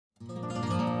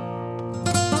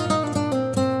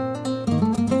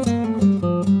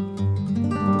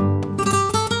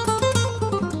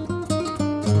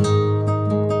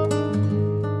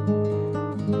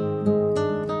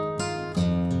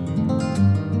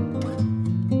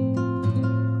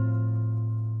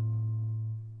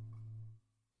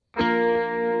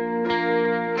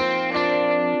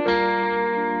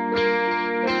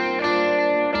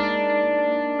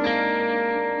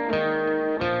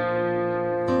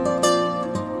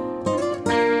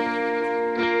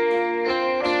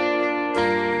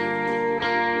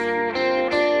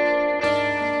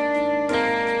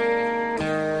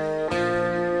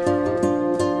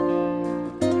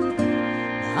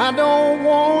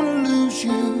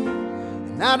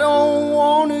I don't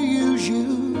want to use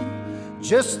you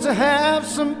just to have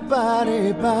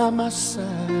somebody by my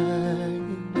side.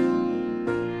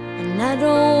 And I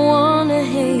don't want to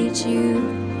hate you,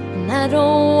 and I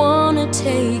don't want to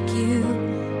take you,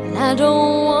 and I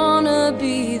don't want to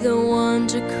be the one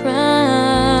to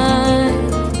cry.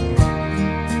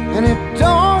 And it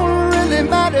don't really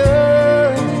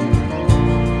matter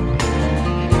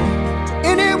to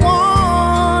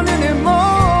anyone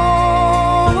anymore.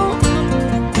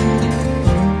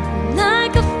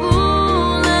 Like a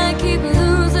fool, I keep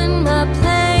losing my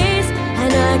place,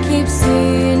 and I keep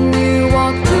seeing you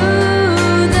walk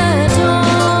through the door.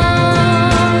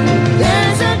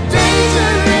 There's a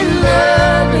danger in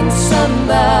loving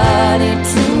somebody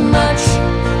too much,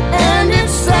 and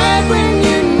it's sad when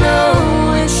you know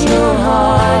it's your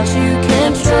heart you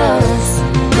can't trust.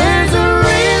 There's a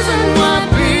reason why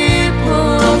people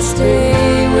don't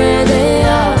stay where they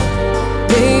are.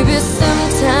 Baby,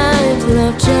 sometimes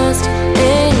love just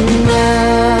ain't enough.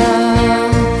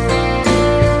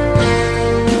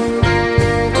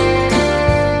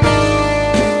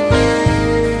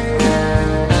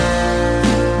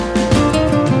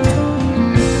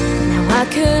 Now I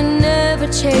could never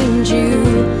change you,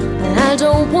 and I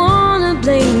don't wanna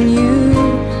blame you.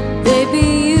 Baby,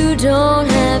 you don't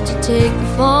have to take the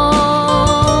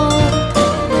fall.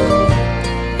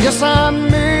 Yes, I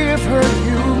may have hurt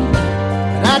you,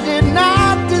 and I did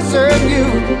not deserve you.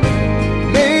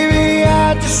 Baby,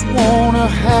 I just wanna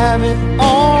have it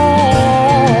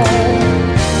all.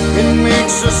 It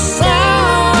makes a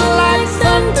sound like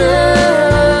thunder.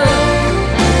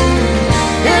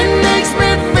 It makes me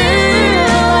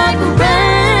feel like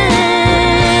rain.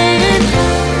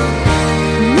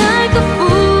 Like a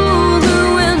fool who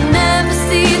will never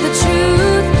see the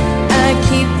truth, I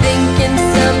keep thinking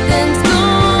something's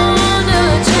gonna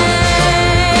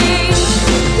change.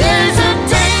 There's a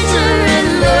danger in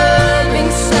loving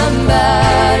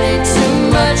somebody too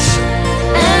much,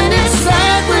 and it's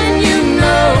sad when you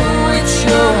know it's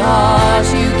your heart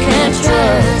you can't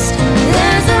trust.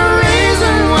 There's a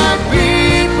reason why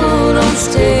people don't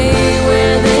stay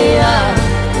where they are.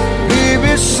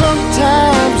 Baby,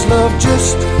 sometimes love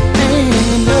just ain't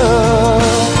enough.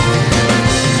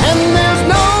 And there's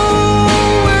no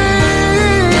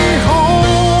way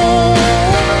home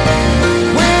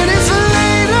when it's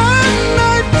late at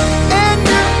night and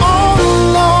you're all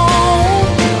alone.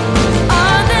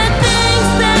 Are there things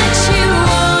that you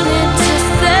wanted to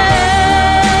say?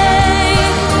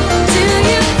 Do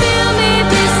you feel me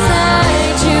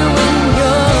beside you when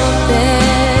you're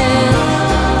there?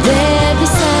 There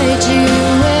beside you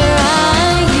where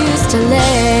I used to lay.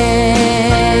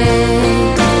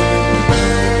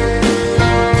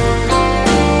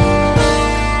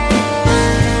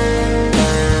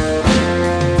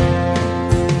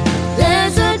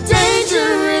 There's a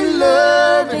danger in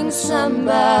loving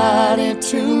somebody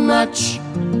too much,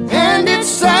 and it's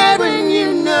sad when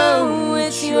you know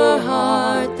it's your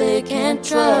heart they can't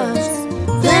trust.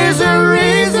 There's a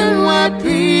reason why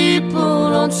people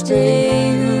don't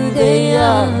stay who they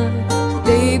are.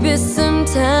 Baby,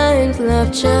 sometimes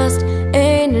love just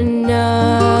ain't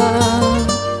enough.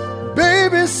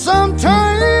 Baby,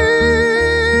 sometimes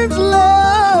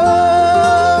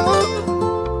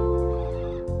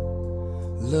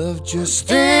love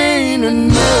just ain't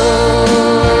enough.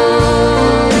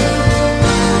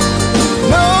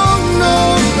 No,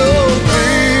 no, no,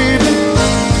 baby.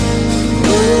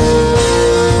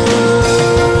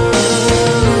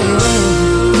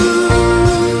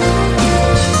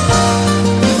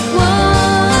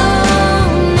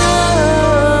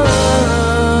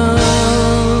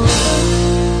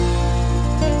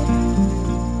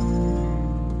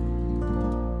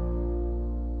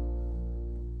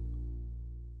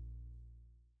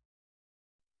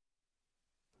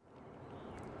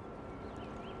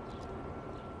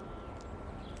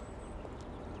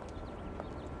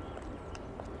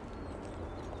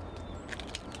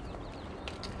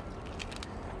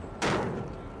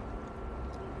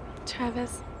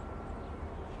 Travis,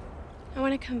 I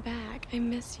want to come back. I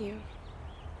miss you.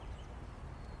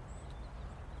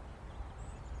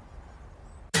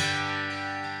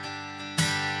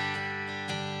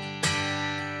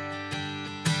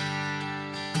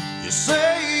 You say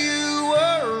you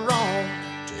were wrong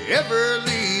to ever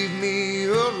leave me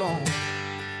alone,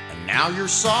 and now you're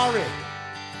sorry,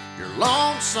 you're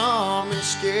lonesome and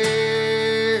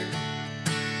scared.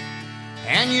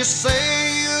 And you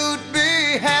say you'd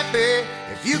be happy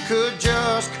if you could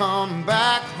just come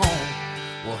back home.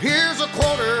 Well, here's a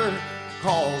quarter,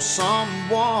 call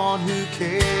someone who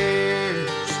cares.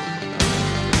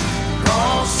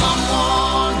 Call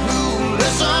someone who'll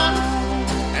listen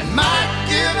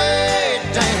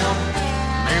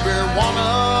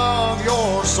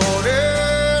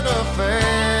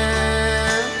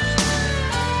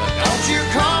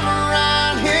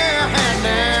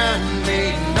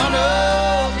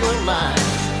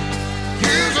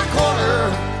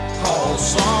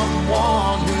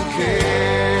cares.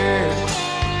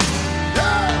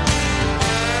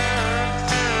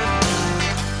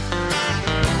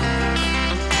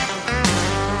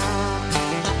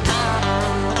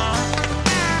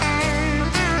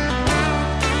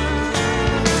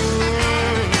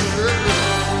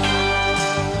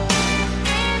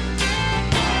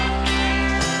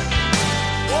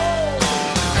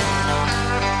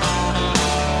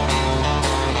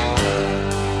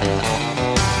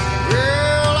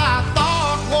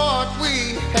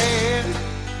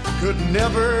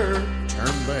 Never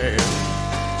turn back.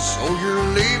 So you're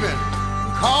leaving,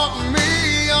 caught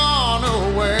me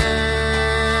unaware.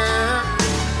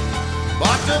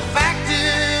 But the fact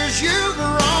is you've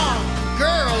run,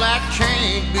 girl, that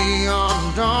can't be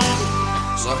undone.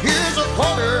 So here's a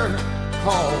quarter,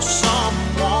 call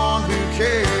someone who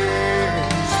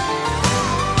cares.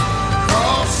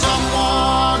 Call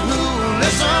someone who'll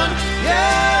listen,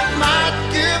 yeah, might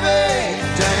give a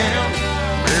damn.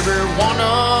 Maybe one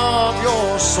of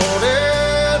your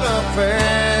sordid affairs.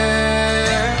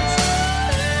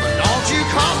 But don't you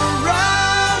come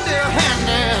around here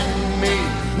handing me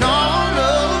none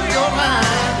of your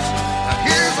lines. Now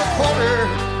here's a quarter,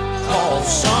 call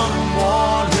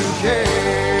someone who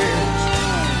cares.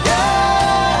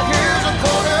 Yeah, here's a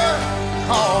quarter,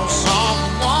 call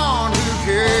someone who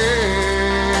cares.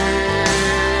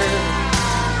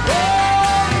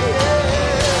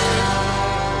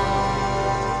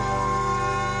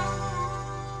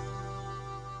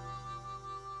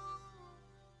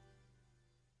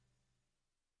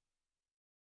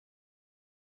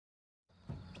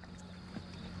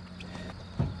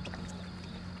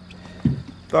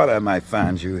 Thought I might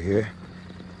find you here.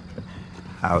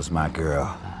 How's my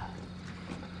girl?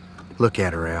 Look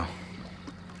at her, Al.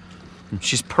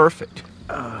 She's perfect.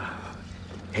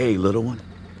 Hey, little one.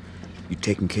 You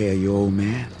taking care of your old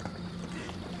man?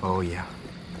 Oh, yeah.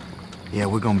 Yeah,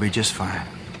 we're gonna be just fine.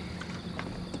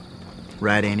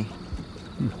 Right, Annie?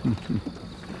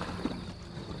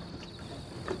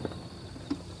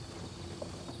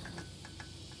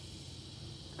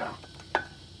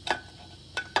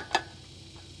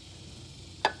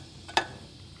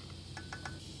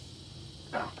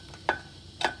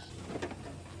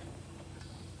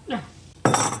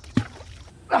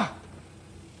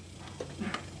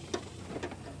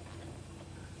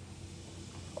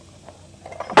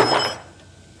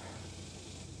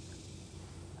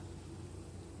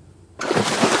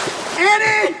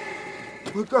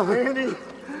 Look up, Annie.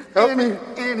 Help me.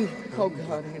 Annie. Oh,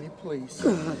 God, Annie, please.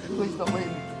 Please don't leave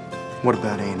me. What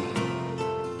about Annie?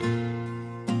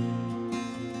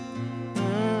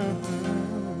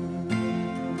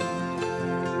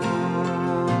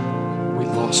 We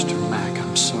lost her, Mac.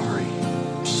 I'm sorry.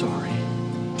 I'm sorry.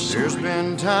 I'm sorry. There's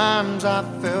been times I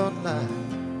felt like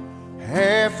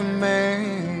half a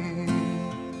man.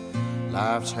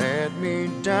 Life's had me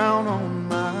down on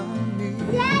my knees.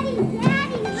 Daddy,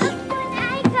 look what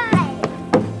I got.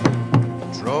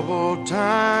 Troubled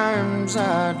times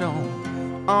I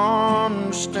don't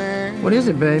understand. What is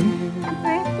it, baby? A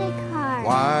birthday card.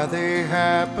 Why they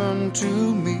happen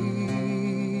to me.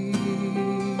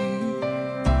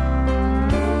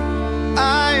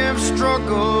 I have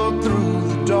struggled through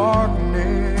the darkness.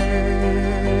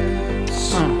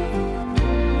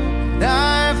 And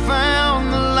I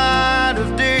found the light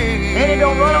of day. Annie,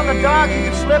 don't run on the dock. You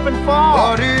can slip and fall.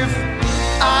 But if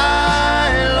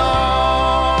I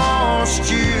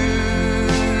lost you,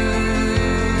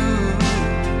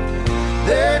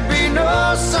 there'd be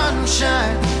no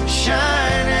sunshine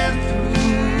shining through.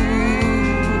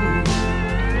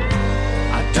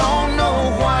 I don't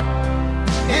know what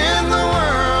in the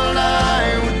world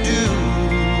I would do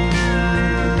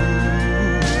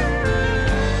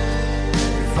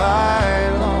if I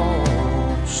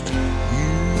lost you.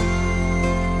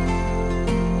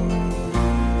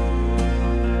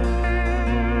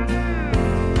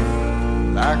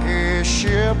 Like a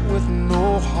ship with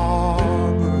no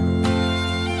harbor,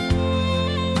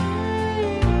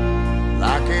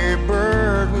 like a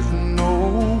bird with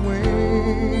no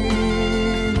wings,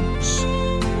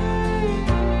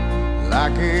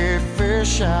 like a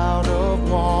fish out of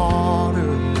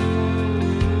water,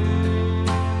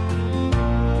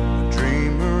 a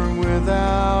dreamer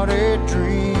without a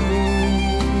dream.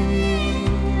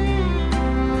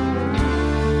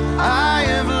 I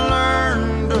have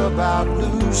learned about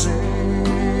losing.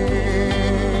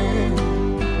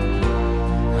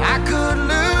 I could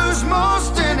lose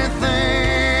most anything,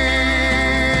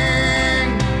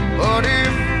 but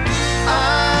if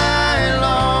I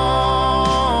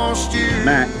lost you,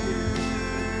 Mac,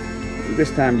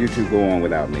 this time you two go on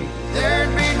without me.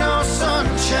 there'd be no no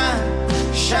sunshine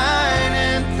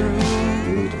shining through.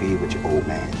 You need to be with your old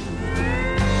man.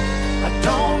 I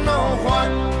don't know what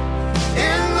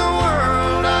in the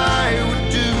world I would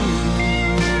do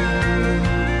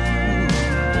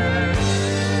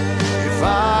if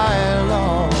I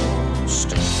lost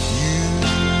you.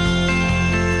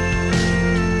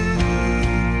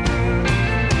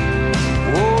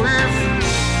 Oh, if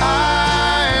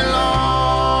I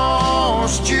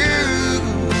lost you,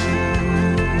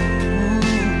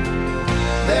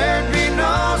 there'd be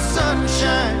no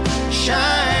sunshine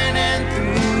shining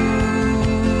through.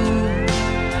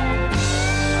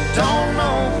 I don't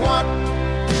know what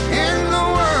in the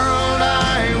world I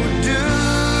would do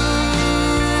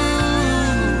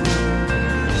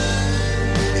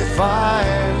if I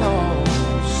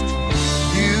lost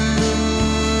you.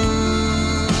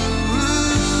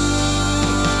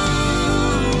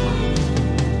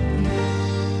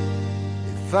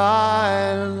 If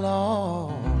I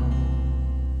lost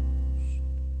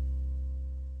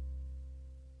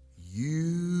you.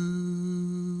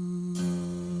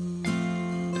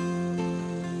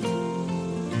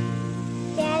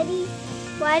 Daddy,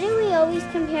 why do we always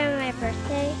compare my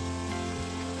birthday?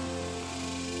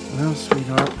 Well,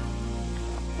 sweetheart,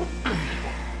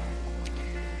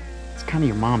 it's kind of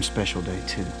your mom's special day,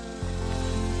 too.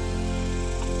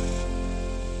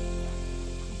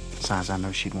 Besides, I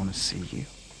know she'd want to see you.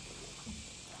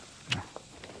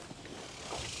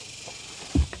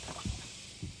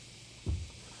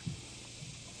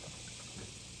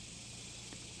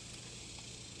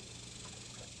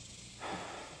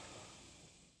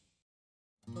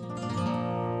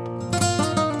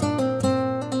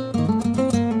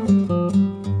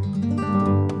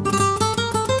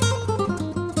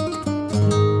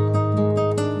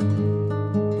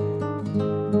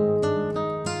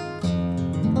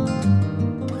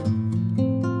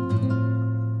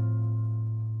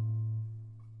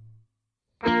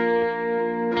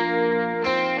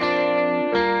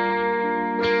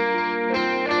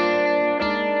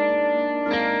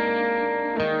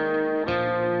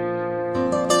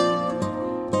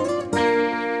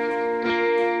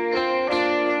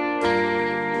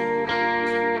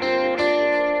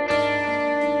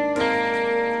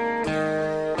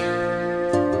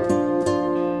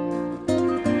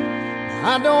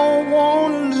 I don't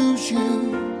want to lose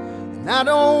you, and I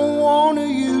don't want to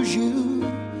use you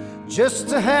just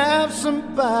to have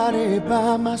somebody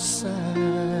by my side.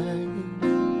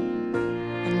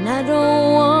 And I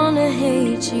don't wanna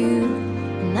hate you,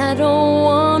 and I don't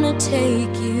wanna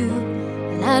take you,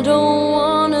 and I don't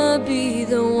wanna be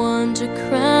the one to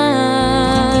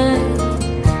cry.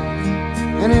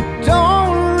 And it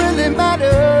don't really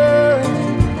matter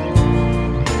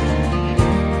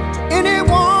to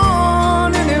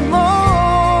anyone anymore.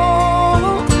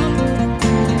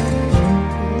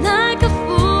 Like a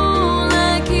fool,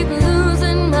 I keep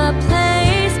losing my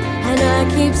place, and I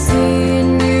keep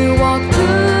seeing you walk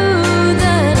through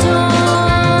the door.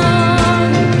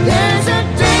 There's a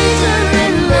danger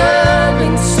in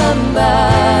loving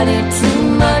somebody too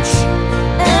much,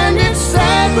 and it's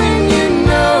sad when you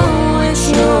know it's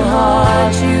your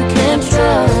heart you can't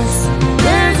trust.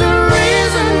 There's a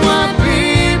reason why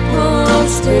people don't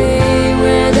stay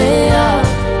where they are.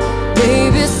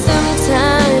 Baby,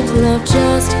 sometimes love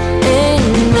just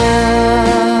ain't enough.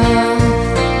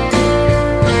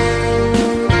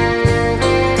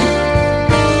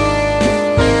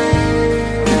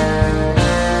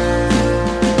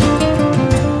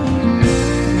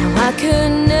 Now I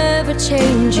could never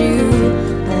change you,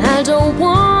 but I don't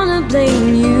wanna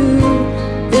blame you.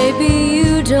 Baby,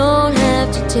 you don't have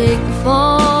to take the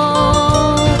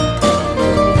fall.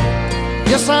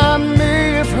 Yes, I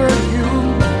may have hurt you,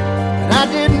 but I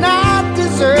did not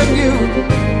deserve you.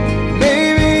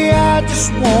 Baby, I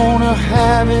just wanna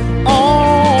have it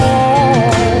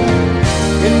all.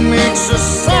 It makes a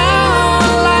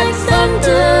sound like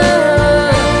thunder.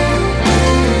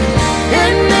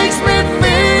 It makes me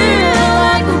feel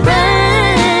like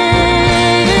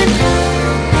rain.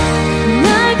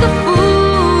 Like a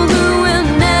fool who will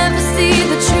never see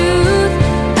the truth,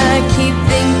 I keep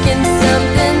thinking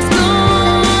something's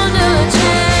gonna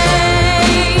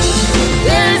change.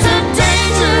 There's a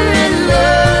danger in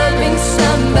loving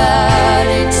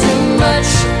somebody too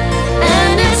much,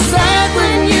 and it's sad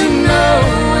when you know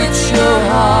it's your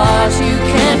heart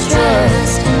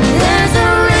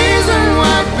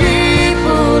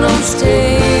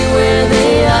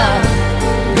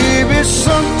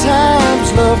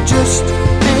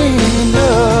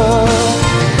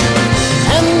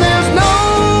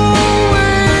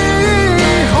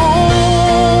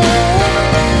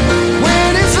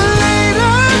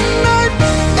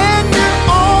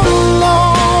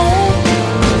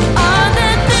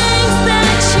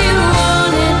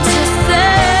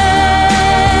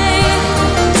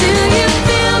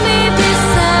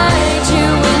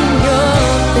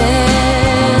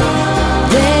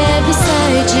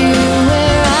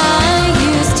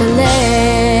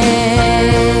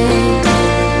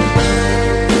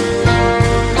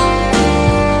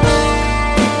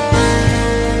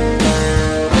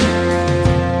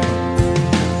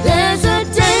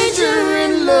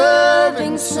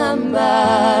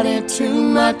it too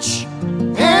much.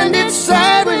 And it's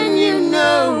sad when you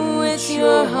know it's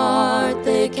your heart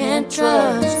they can't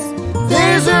trust.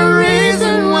 There's a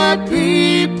reason why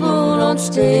people don't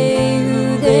stay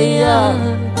who they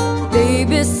are.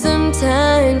 Baby,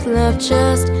 sometimes love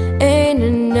just ain't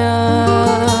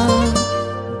enough.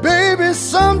 Baby,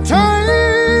 sometimes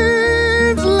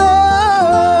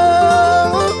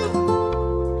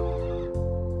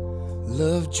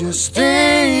love just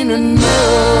ain't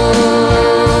enough.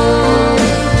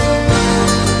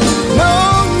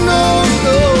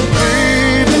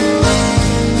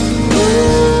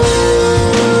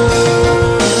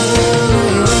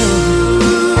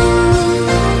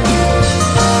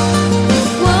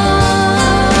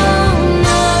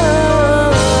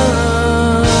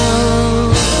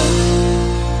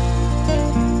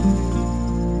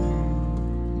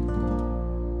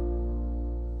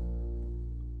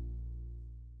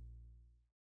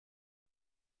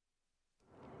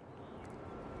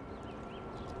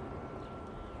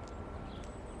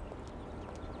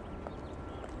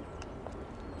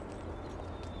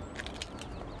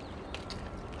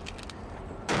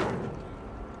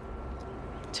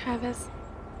 Travis,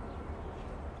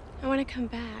 I want to come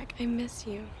back. I miss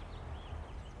you.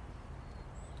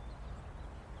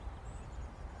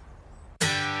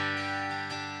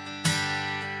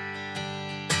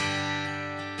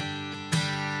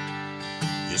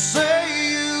 You say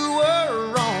you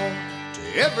were wrong to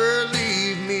ever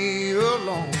leave me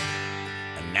alone,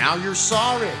 and now you're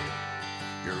sorry,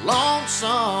 you're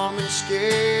lonesome and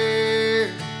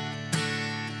scared.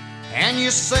 And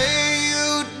you say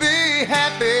you'd be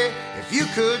happy if you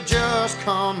could just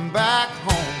come back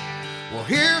home. Well,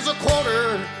 here's a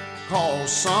quarter, call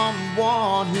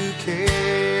someone who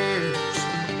cares.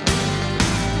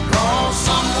 Call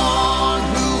someone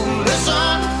who'll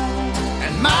listen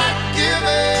and might give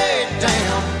a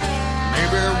damn.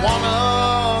 Maybe one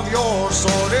of your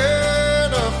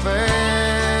sordid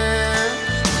affairs.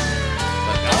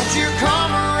 But don't you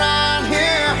come around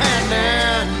here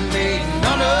handing me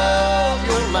none of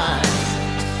your lines.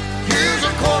 Here's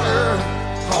a quarter,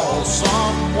 call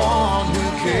someone who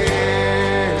cares.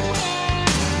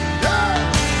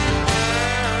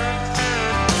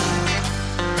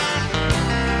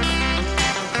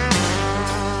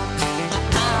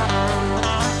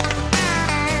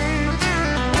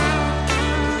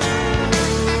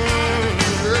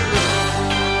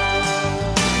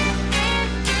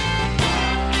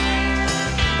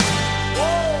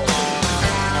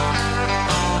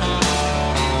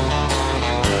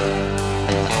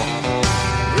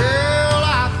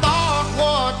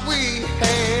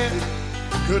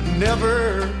 Could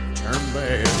never turn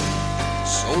bad,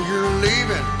 so you're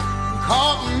leaving,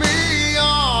 caught me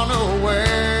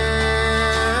unaware.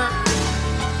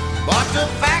 But the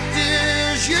fact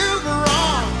is you've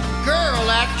wrong, girl,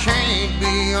 that can't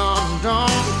be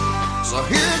undone. So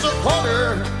here's a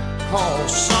quarter, call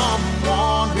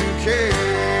someone who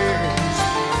cares.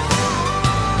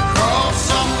 Call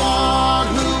someone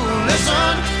who'll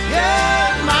listen,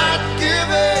 yeah, might give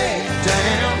a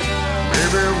damn.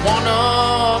 Maybe one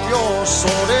of your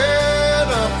sordid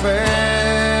affairs.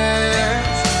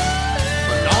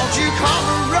 But don't you come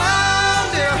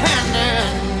around here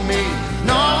handing me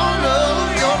none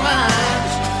of your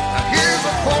lines. Now here's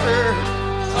a quarter,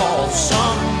 call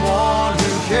someone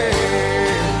who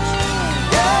cares.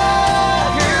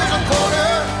 Yeah, here's a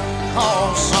quarter,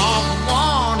 call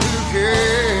someone who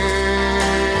cares.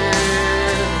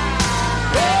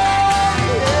 Yeah,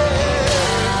 yeah.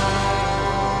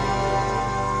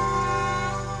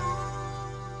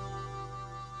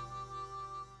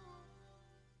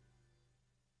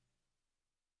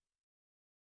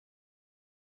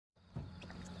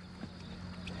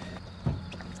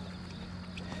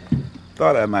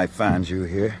 Thought I might find you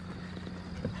here.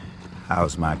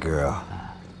 How's my girl?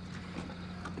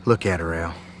 Look at her,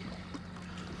 Al.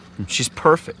 She's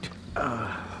perfect.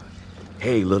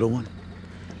 Hey, little one.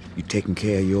 You taking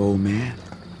care of your old man?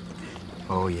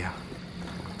 Oh, yeah.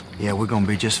 Yeah, we're gonna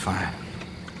be just fine.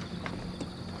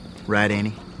 Right,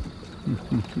 Annie?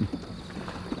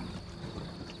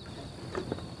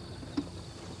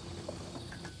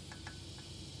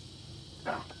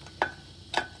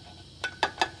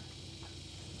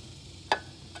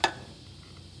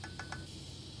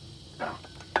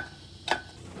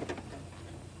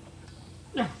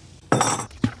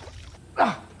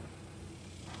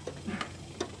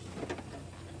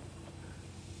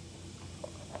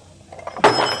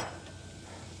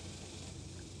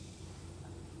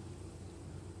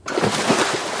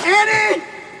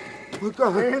 Oh,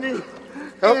 God, Annie.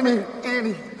 Help me.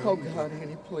 Annie. Oh, God,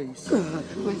 Annie, please.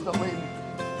 Please don't leave me.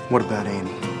 What about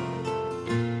Annie?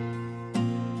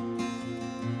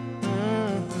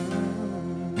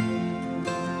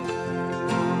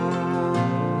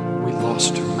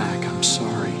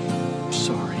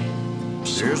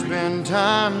 There's been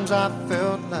times I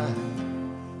felt like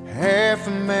half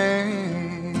a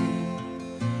man.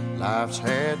 Life's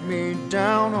had me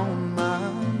down on my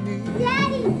knees.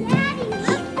 Daddy,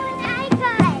 look what I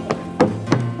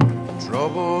got.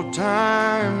 Troubled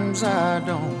times I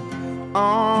don't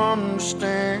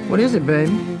understand. What is it,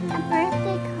 baby? A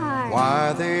birthday card.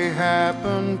 Why they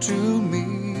happen to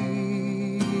me.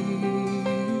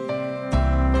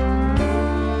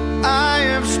 I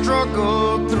have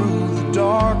struggled through the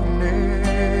darkness.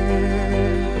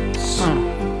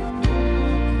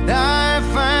 And I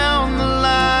found the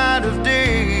light of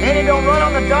day. Annie, don't run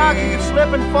on the dock, you can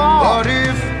slip and fall. But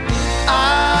if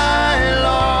I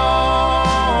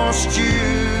lost you,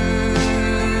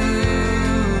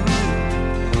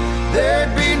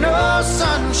 there'd be no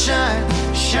sunshine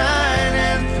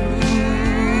shining through.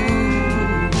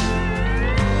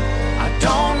 I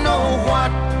don't know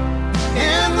what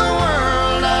in the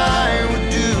world I would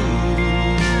do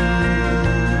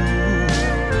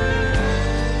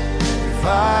if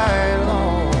I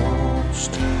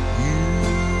lost you.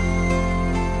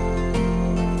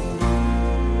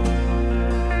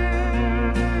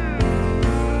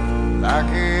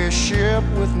 Like a ship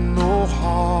with no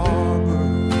harbor,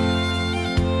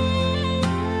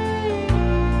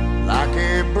 like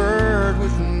a bird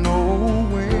with no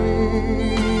wings,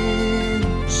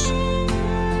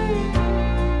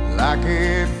 like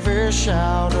a fish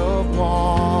out of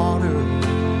water,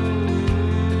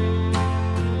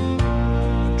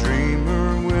 a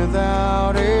dreamer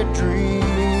without a dream.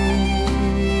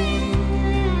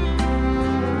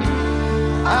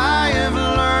 I have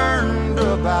learned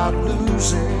about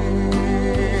losing.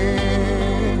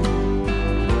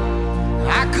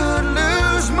 I could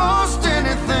lose most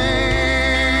anything,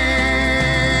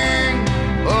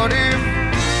 but if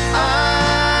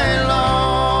I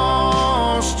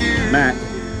lost you, Matt,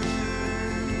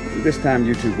 this time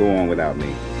you two go on without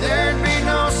me. there'd be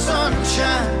no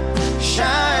sunshine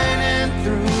shining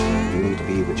through. You need to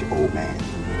be with your old man.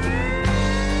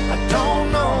 I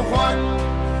don't know what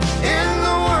in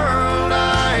the world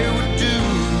I would do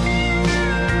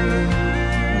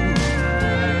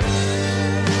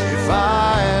if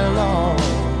I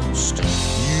lost you.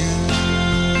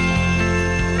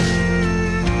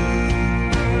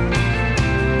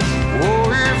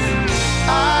 Oh, if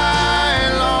I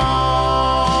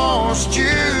lost you,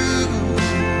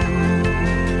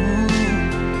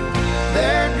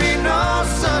 there'd be no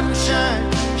sunshine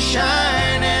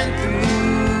shining through.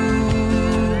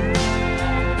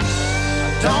 I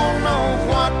don't know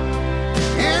what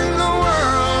in the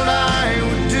world I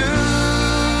would do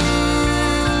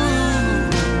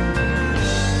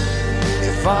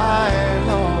if I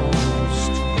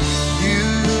lost you.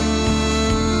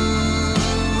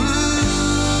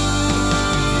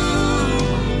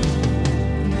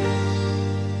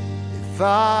 If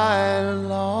I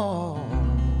lost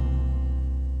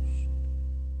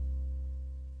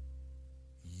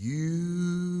you.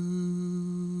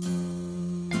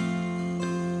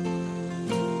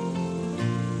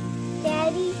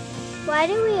 Daddy, why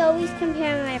do we always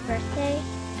compare my birthday?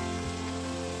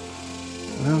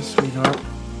 Well, sweetheart,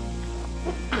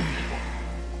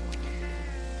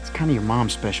 it's kind of your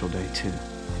mom's special day, too.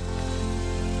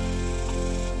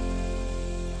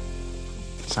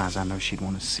 Besides, I know she'd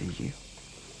want to see you.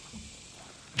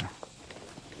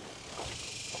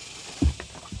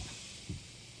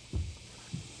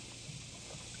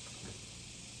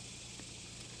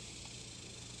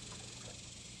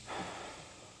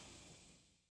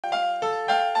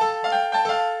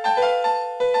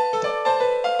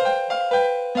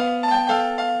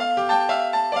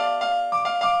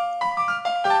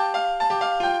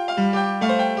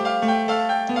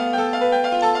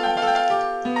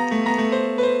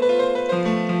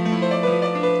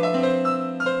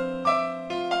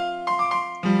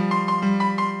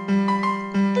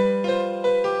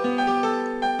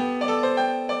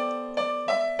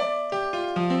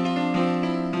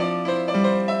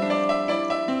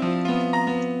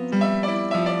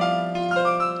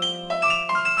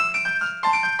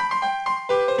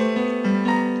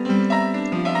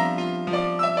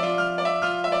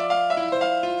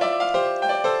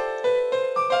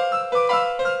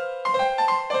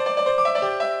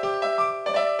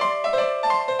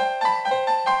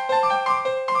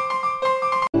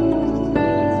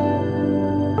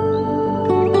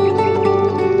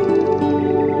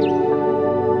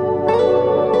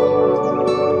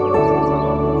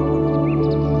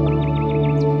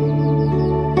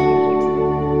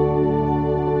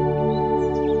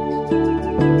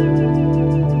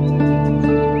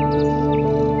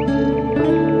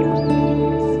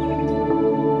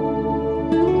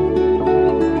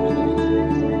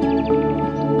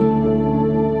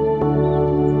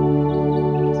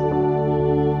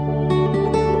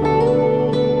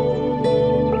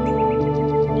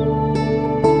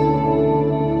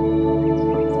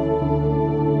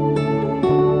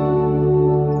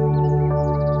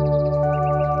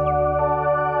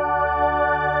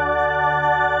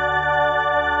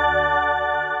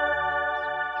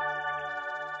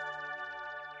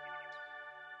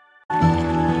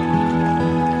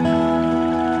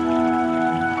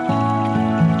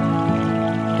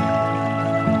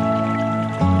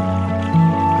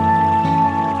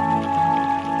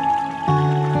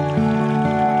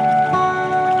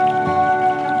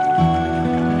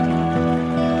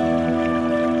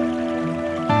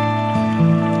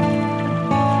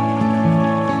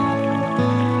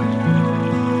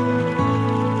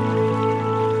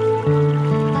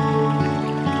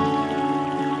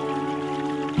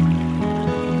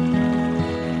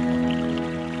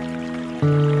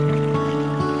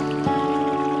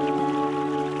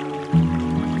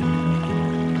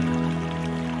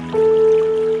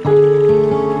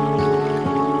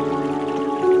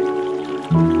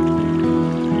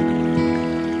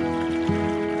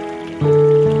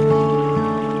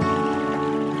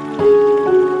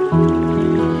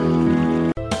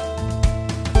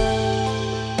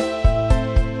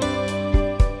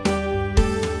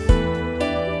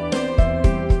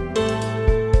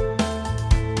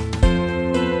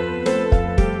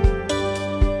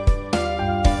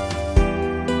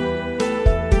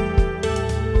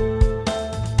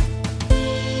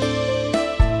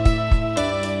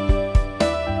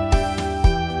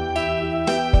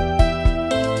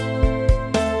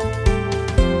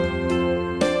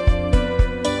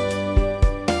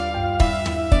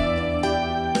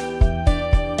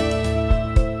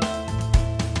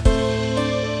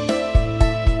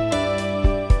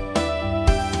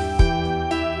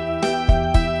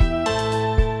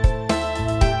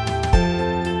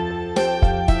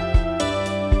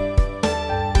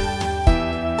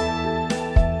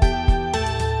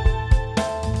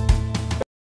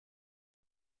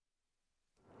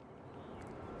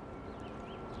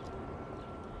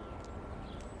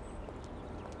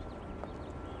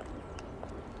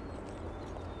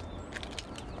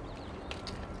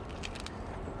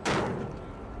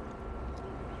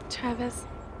 Travis,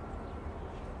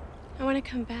 I want to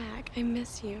come back. I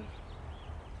miss you.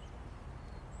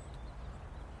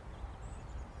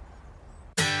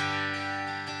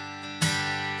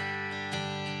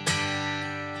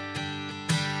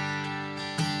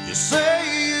 You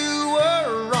say you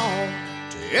were wrong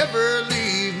to ever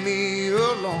leave me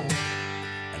alone,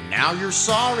 and now you're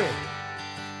sorry,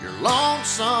 you're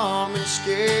lonesome and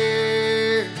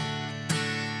scared.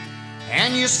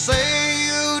 And you say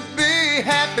you'd be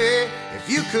happy if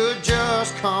you could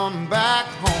just come back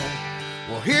home.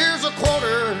 Well, here's a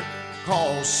quarter,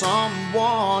 call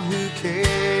someone who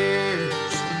cares.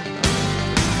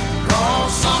 Call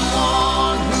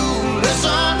someone who'll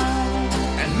listen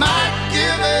and might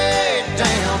give a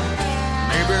damn.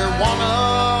 Maybe one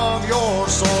of your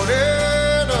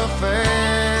sordid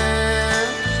affairs.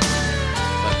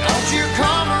 But don't you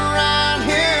come around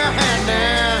here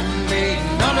handing me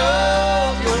none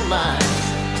of your lines.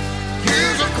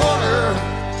 Here's a quarter,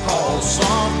 call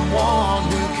someone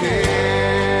who cares.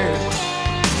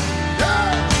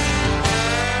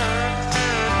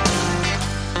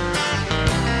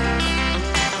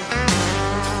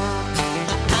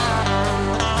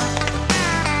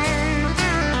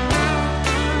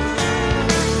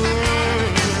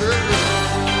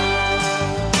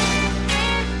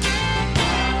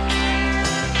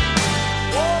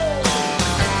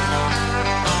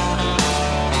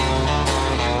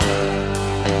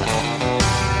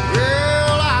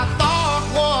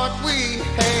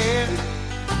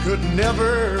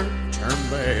 Never turn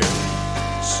bad,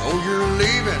 so you're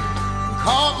leaving,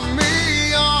 caught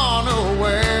me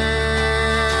unaware.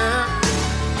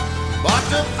 But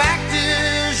the fact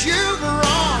is you've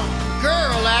wrong,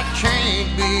 girl, that can't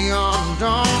be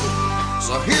undone.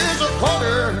 So here's a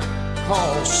quarter,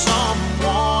 call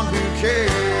someone who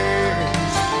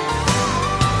cares.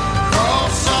 Call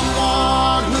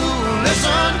someone who'll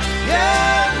listen,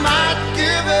 yeah, might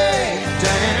give a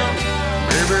damn.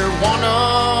 Maybe one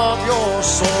of your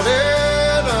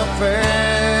sordid affairs.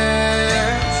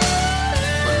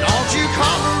 But don't you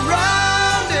come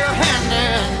around here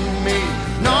handing me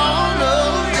none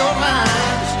of your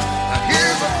lines. Now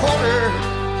here's a quarter,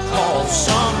 call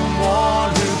some